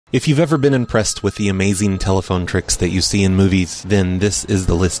If you've ever been impressed with the amazing telephone tricks that you see in movies, then this is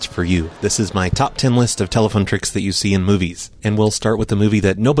the list for you. This is my top 10 list of telephone tricks that you see in movies. And we'll start with the movie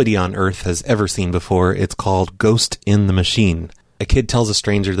that nobody on Earth has ever seen before. It's called Ghost in the Machine. A kid tells a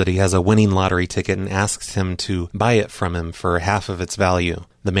stranger that he has a winning lottery ticket and asks him to buy it from him for half of its value.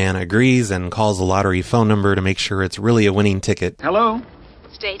 The man agrees and calls the lottery phone number to make sure it's really a winning ticket. Hello?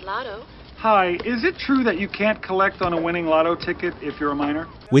 State Lotto. Hi, is it true that you can't collect on a winning lotto ticket if you're a minor?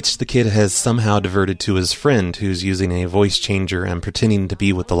 Which the kid has somehow diverted to his friend, who's using a voice changer and pretending to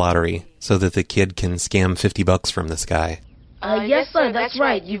be with the lottery, so that the kid can scam $50 from this guy. Yes, sir, that's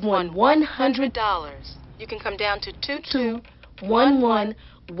right. You've won $100. You can come down to 2211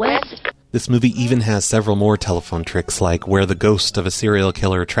 West. This movie even has several more telephone tricks, like where the ghost of a serial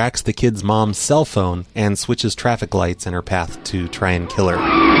killer tracks the kid's mom's cell phone and switches traffic lights in her path to try and kill her.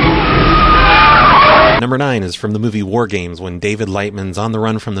 Number 9 is from the movie War Games, when David Lightman's on the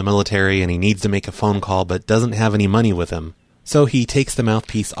run from the military and he needs to make a phone call but doesn't have any money with him. So he takes the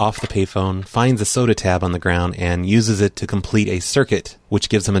mouthpiece off the payphone, finds a soda tab on the ground, and uses it to complete a circuit, which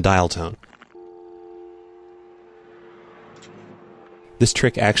gives him a dial tone. This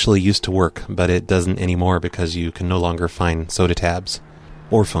trick actually used to work, but it doesn't anymore because you can no longer find soda tabs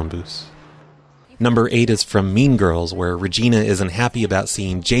or phone booths. Number 8 is from Mean Girls, where Regina isn't happy about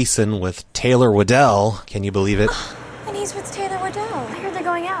seeing Jason with Taylor Waddell. Can you believe it? And he's with Taylor Waddell. I heard they're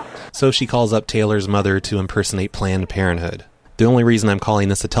going out. So she calls up Taylor's mother to impersonate Planned Parenthood. The only reason I'm calling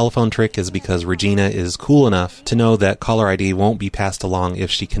this a telephone trick is because Regina is cool enough to know that caller ID won't be passed along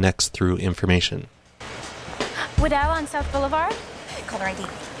if she connects through information. Waddell on South Boulevard? Caller ID.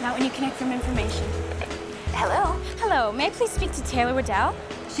 Not when you connect from information. Hello? Hello, may I please speak to Taylor Waddell?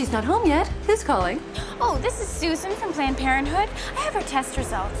 She's not home yet. Who's calling? Oh, this is Susan from Planned Parenthood. I have her test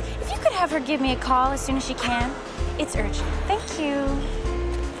results. If you could have her give me a call as soon as she can. It's urgent. Thank you.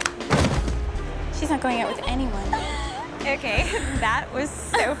 She's not going out with anyone. Okay, that was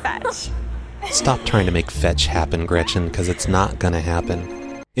so fetch. Stop trying to make fetch happen, Gretchen, because it's not going to happen.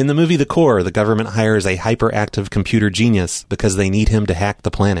 In the movie The Core, the government hires a hyperactive computer genius because they need him to hack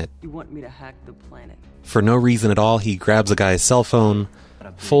the planet. You want me to hack the planet? For no reason at all, he grabs a guy's cell phone,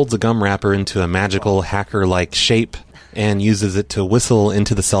 folds a gum wrapper into a magical hacker-like shape, and uses it to whistle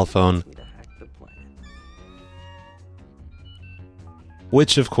into the cell phone,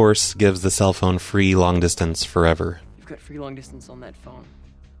 which, of course, gives the cell phone free long-distance forever. You've got free long-distance on that phone.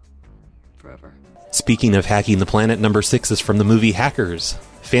 Forever. Speaking of hacking the planet, number 6 is from the movie Hackers.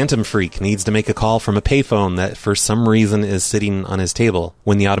 Phantom Freak needs to make a call from a payphone that for some reason is sitting on his table.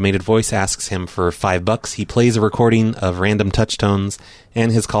 When the automated voice asks him for $5, he plays a recording of random touch tones,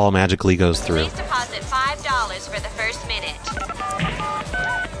 and his call magically goes through. Please deposit $5 for the first minute.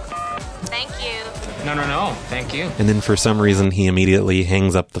 Thank you. No, thank you. And then for some reason he immediately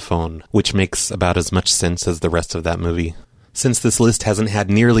hangs up the phone, which makes about as much sense as the rest of that movie. Since this list hasn't had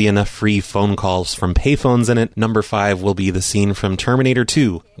nearly enough free phone calls from payphones in it, number 5 will be the scene from Terminator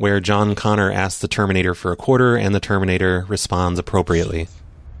 2, where John Connor asks the Terminator for a quarter and the Terminator responds appropriately.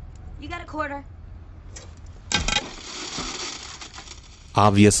 You got a quarter?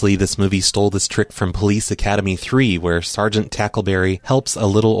 Obviously, this movie stole this trick from Police Academy 3, where Sergeant Tackleberry helps a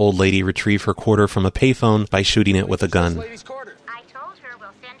little old lady retrieve her quarter from a payphone by shooting it with a gun. I told her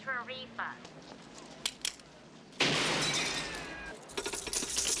we'll send her a refund.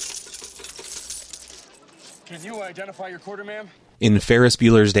 Can you identify your quarter, ma'am? In Ferris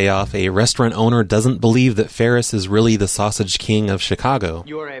Bueller's Day Off, a restaurant owner doesn't believe that Ferris is really the Sausage King of Chicago.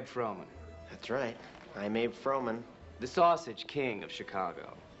 You're Abe Froman. That's right. I'm Abe Froman. The Sausage King of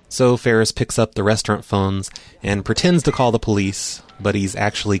Chicago. So Ferris picks up the restaurant phones and pretends to call the police, but he's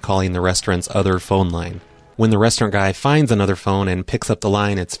actually calling the restaurant's other phone line. When the restaurant guy finds another phone and picks up the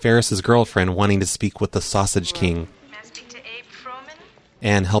line, it's Ferris's girlfriend wanting to speak with the Sausage King. May I speak to Abe Froman?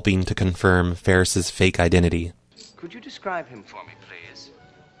 And helping to confirm Ferris's fake identity. Could you describe him for me, please?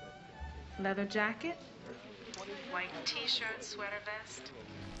 Leather jacket, white t-shirt, sweater vest.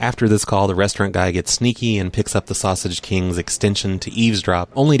 After this call, the restaurant guy gets sneaky and picks up the Sausage King's extension to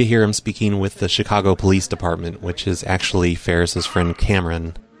eavesdrop, only to hear him speaking with the Chicago Police Department, which is actually Ferris's friend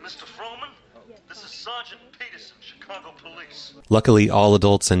Cameron. Mr. Froman, this is Sergeant Peterson, Chicago Police. Luckily, all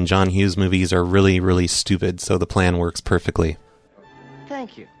adults in John Hughes movies are really, really stupid, so the plan works perfectly.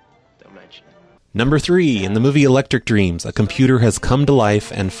 Thank you. Don't mention it. Number 3, in the movie Electric Dreams, a computer has come to life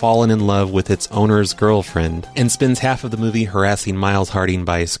and fallen in love with its owner's girlfriend, and spends half of the movie harassing Miles Harding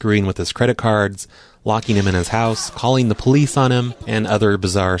by screwing with his credit cards, locking him in his house, calling the police on him, and other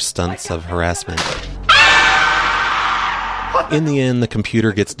bizarre stunts of harassment. In the end, the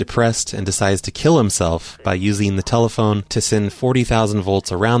computer gets depressed and decides to kill himself by using the telephone to send 40,000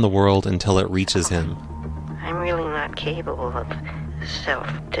 volts around the world until it reaches him. I'm really not capable of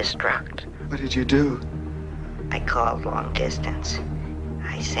self-destruct. What did you do? I called long distance.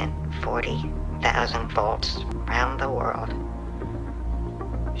 I sent 40,000 volts around the world.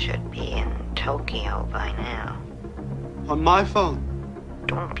 Should be in Tokyo by now. On my phone?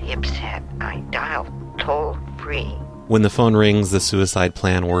 Don't be upset. I dialed toll-free. When the phone rings, the suicide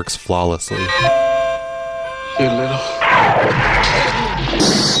plan works flawlessly. You little...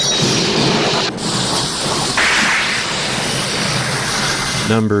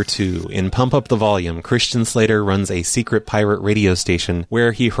 Number 2. In Pump Up the Volume, Christian Slater runs a secret pirate radio station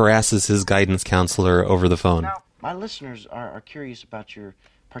where he harasses his guidance counselor over the phone. My listeners are curious about your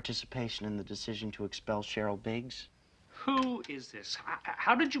participation in the decision to expel Cheryl Biggs. Who is this?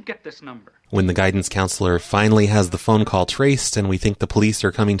 How did you get this number? When the guidance counselor finally has the phone call traced and we think the police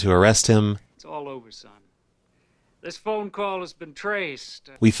are coming to arrest him, it's all over, son. This phone call has been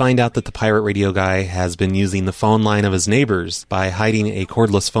traced. We find out that the pirate radio guy has been using the phone line of his neighbors by hiding a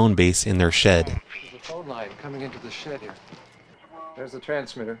cordless phone base in their shed. There's a phone line coming into the shed here. There's the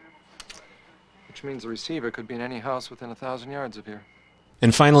transmitter, which means the receiver could be in any house within 1,000 yards of here.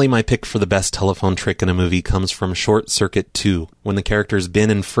 And finally, my pick for the best telephone trick in a movie comes from Short Circuit 2, when the characters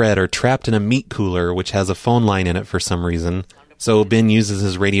Ben and Fred are trapped in a meat cooler which has a phone line in it for some reason. So Ben uses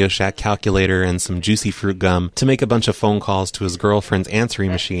his Radio Shack calculator and some juicy fruit gum to make a bunch of phone calls to his girlfriend's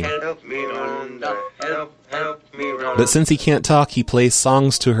answering machine. But since he can't talk, he plays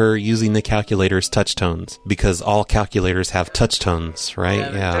songs to her using the calculator's touch tones, because all calculators have touch tones,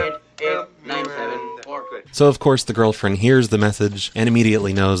 right? Yeah. So of course the girlfriend hears the message and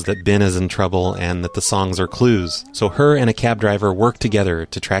immediately knows that Ben is in trouble and that the songs are clues. So her and a cab driver work together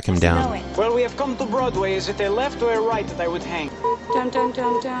to track him down. Well, we have come to Broadway. Is it a left or a right that I would hang? Dum dum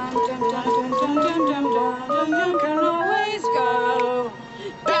dum dum dum dum dum dum dum dum. You can always go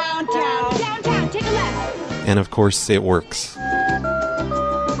downtown. Downtown, take a left. And of course it works.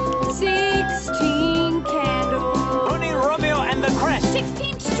 16 candles. Honey, Romeo and the Crest.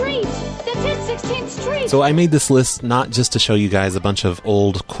 16th Street. That's it, 16th Street. So I made this list not just to show you guys a bunch of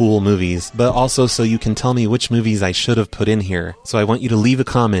old, cool movies, but also so you can tell me which movies I should have put in here. So I want you to leave a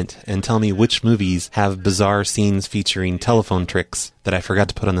comment and tell me which movies have bizarre scenes featuring telephone tricks that I forgot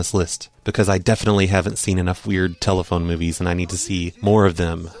to put on this list. Because I definitely haven't seen enough weird telephone movies and I need to see more of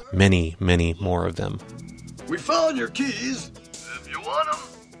them. Many, many more of them. We found your keys. If you want them,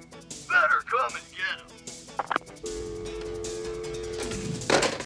 better come and get them.